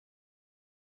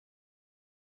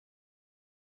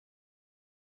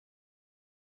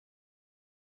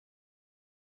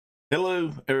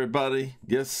Hello, everybody.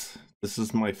 Yes, this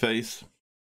is my face.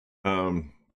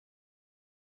 Um,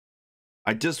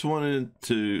 I just wanted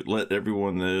to let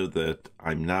everyone know that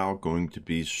I'm now going to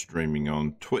be streaming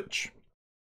on Twitch.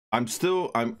 I'm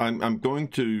going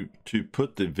to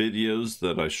put the videos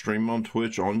that I stream on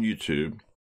Twitch on YouTube.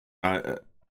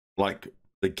 Like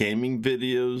the gaming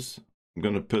videos. I'm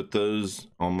going to put those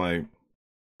on my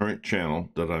current channel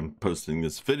that I'm posting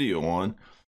this video on.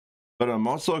 But I'm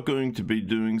also going to be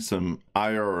doing some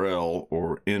IRL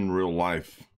or in real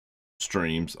life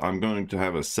streams. I'm going to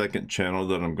have a second channel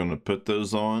that I'm going to put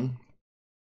those on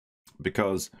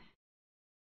because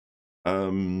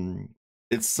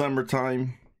it's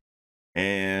summertime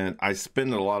and I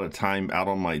spend a lot of time out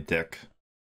on my deck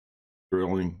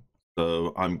grilling.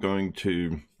 So I'm going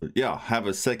to, have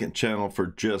a second channel for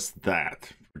just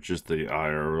that, for just the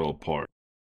IRL part.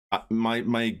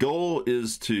 My goal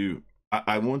is to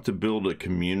I want to build a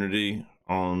community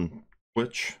on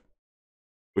Twitch,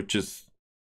 which is,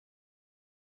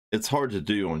 it's hard to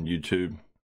do on YouTube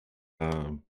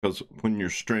because when you're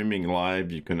streaming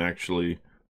live, you can actually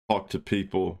talk to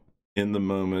people in the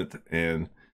moment. And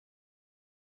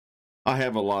I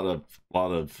have a lot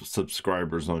of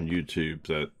subscribers on YouTube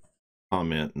that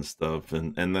comment and stuff,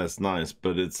 and that's nice,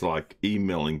 but it's like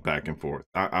emailing back and forth.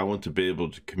 I want to be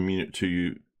able to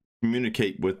communicate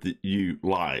with you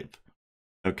live.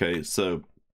 Okay, so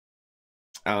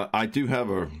I do have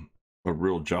a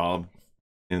real job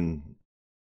in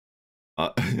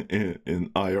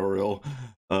in IRL,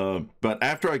 but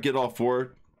after I get off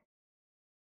work,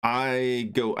 I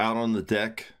go out on the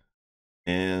deck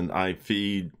and I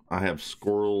have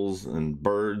squirrels and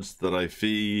birds that I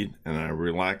feed, and I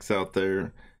relax out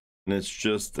there, and it's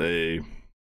just a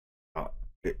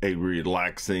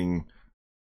relaxing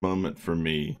moment for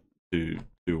me to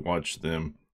watch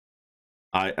them.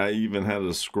 I even had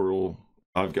a squirrel.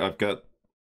 I've got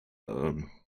I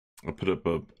put up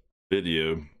a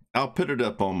video. I'll put it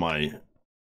up on my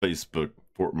Facebook,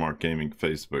 Fort Mark Gaming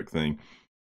Facebook thing.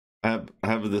 I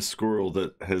have this squirrel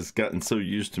that has gotten so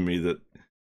used to me that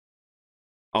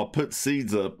I'll put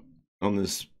seeds up on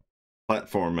this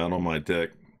platform out on my deck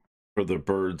for the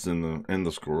birds and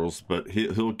the squirrels, but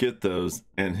he'll get those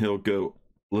and he'll go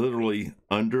literally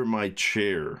under my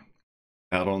chair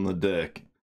out on the deck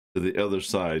to the other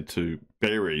side to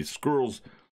bury. Squirrels,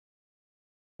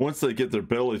 once they get their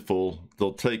belly full,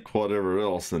 they'll take whatever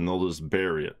else and they'll just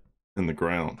bury it in the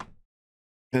ground.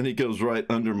 And he goes right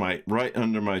under my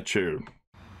chair.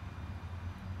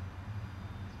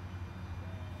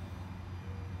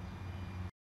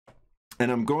 And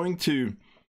I'm going to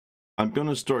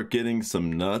start getting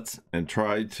some nuts and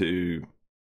try to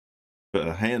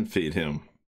hand feed him.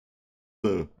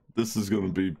 So this is going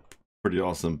to be pretty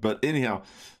awesome. But anyhow,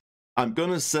 I'm going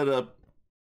to set up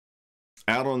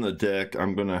out on the deck.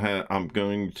 I'm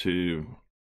going to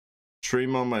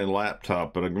stream on my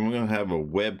laptop, but I'm going to have a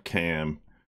webcam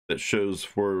that shows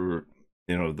where,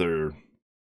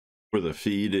 where the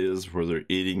feed is, where they're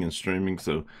eating and streaming.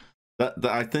 So that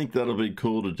I think that'll be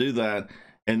cool to do that.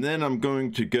 And then I'm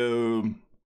going to go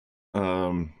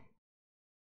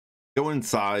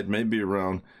inside, maybe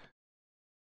around,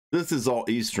 this is all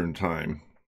Eastern time,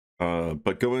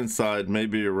 but go inside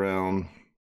maybe around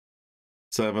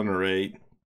 7 or 8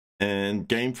 and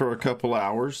game for a couple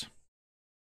hours,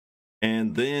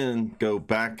 and then go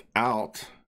back out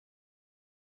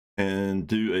and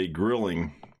do a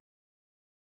grilling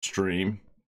stream,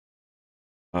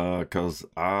 because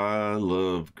I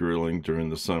love grilling during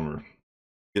the summer.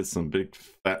 Get some big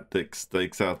fat thick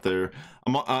steaks out there.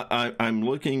 I'm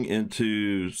looking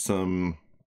into some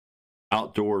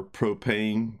outdoor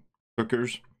propane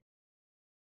cookers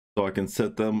so I can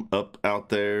set them up out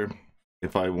there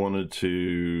if I wanted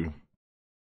to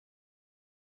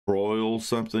broil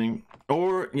something.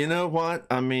 Or, you know what,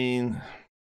 I mean,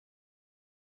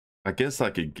 I guess I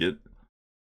could get,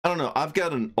 I don't know, I've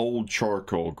got an old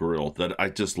charcoal grill that I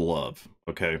just love.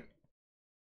 Okay,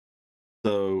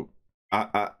 so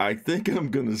I think I'm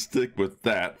gonna stick with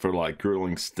that for like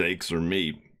grilling steaks or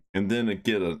meat, and then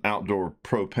get an outdoor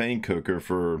propane cooker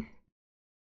for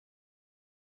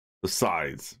the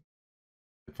sides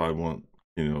if I want,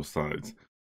 sides.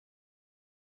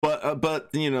 But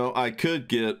I could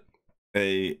get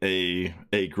a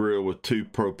grill with 2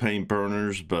 propane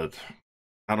burners, but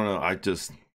I don't know,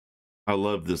 I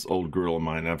love this old grill of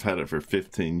mine. I've had it for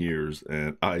 15 years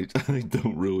and I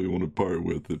don't really want to part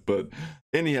with it. But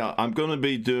anyhow, I'm going to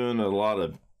be doing a lot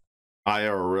of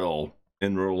IRL,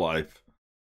 in real life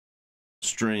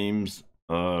streams,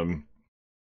 out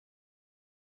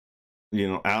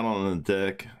on the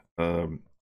deck.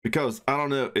 because I don't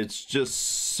know, it's just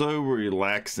so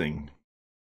relaxing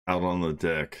out on the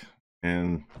deck,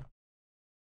 and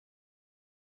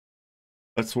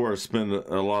that's where I spend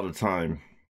a lot of time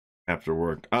after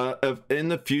work. In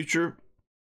the future,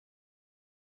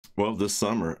 well, this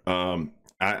summer,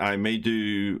 I may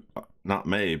do, not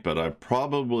may, but I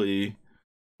probably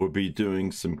will be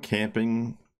doing some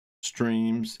camping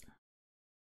streams.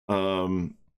 Yeah,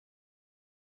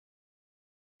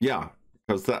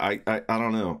 because I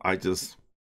don't know, I just,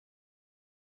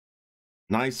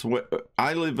 nice way.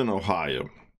 I live in Ohio,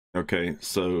 okay,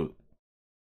 so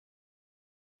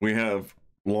we have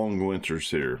long winters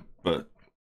here, but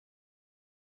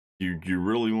you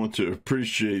really want to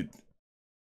appreciate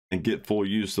and get full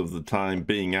use of the time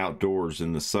being outdoors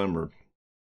in the summer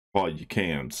while you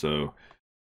can. So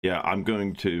yeah, I'm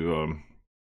going to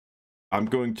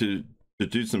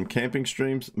do some camping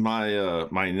streams.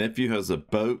 My nephew has a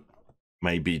boat,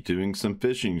 maybe doing some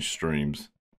fishing streams.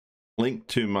 Link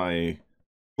to my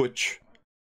Twitch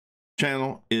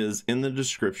channel is in the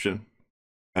description.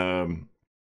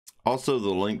 Also the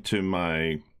link to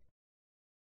my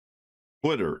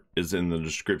Twitter is in the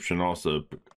description also.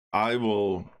 I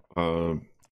will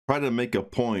try to make a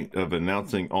point of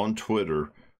announcing on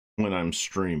Twitter when I'm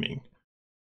streaming.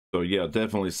 So yeah,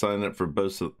 definitely sign up for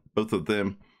both of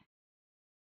them.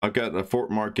 I've got a Fort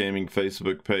Mark Gaming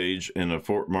Facebook page and a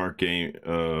Fort Mark Gaming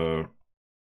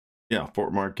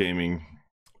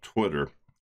Twitter.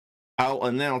 I'll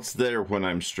announce there when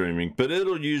I'm streaming, but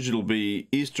it'll usually be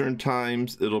Eastern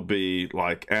times. It'll be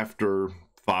like after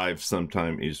 5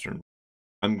 sometime Eastern.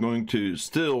 I'm going to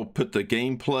still put the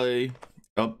gameplay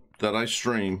up that I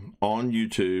stream on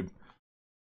YouTube.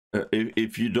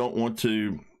 If you don't want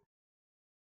to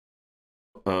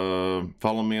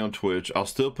follow me on Twitch, I'll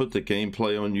still put the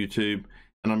gameplay on YouTube,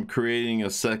 and I'm creating a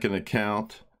second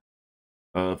account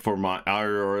for my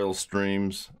IRL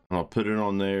streams, and I'll put it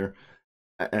on there.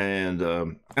 And I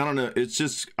don't know, it's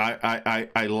just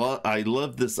I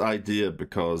love this idea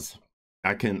because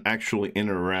I can actually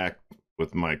interact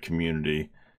with my community,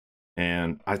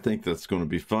 and I think that's going to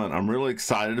be fun. I'm really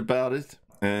excited about it,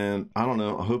 and I don't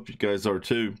know, I hope you guys are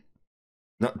too.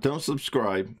 Now, don't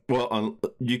subscribe. Well,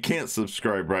 you can't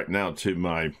subscribe right now to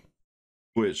my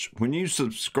Twitch. When you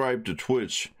subscribe to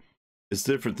Twitch, it's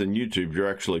different than YouTube. You're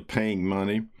actually paying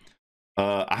money.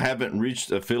 I haven't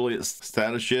reached affiliate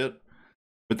status yet,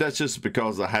 but that's just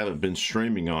because I haven't been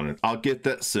streaming on it. I'll get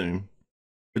that soon,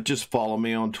 but just follow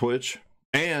me on Twitch,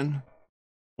 and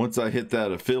once I hit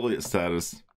that affiliate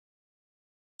status,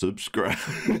 subscribe.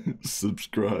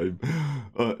 Subscribe.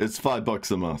 It's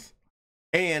 $5 a month.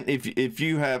 And if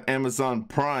you have Amazon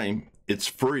Prime, it's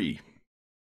free.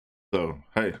 So,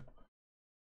 hey,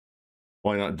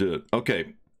 why not do it?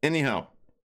 Okay, anyhow,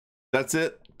 that's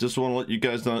it. Just want to let you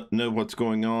guys know what's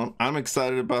going on. I'm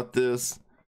excited about this,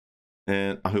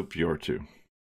 and I hope you are too.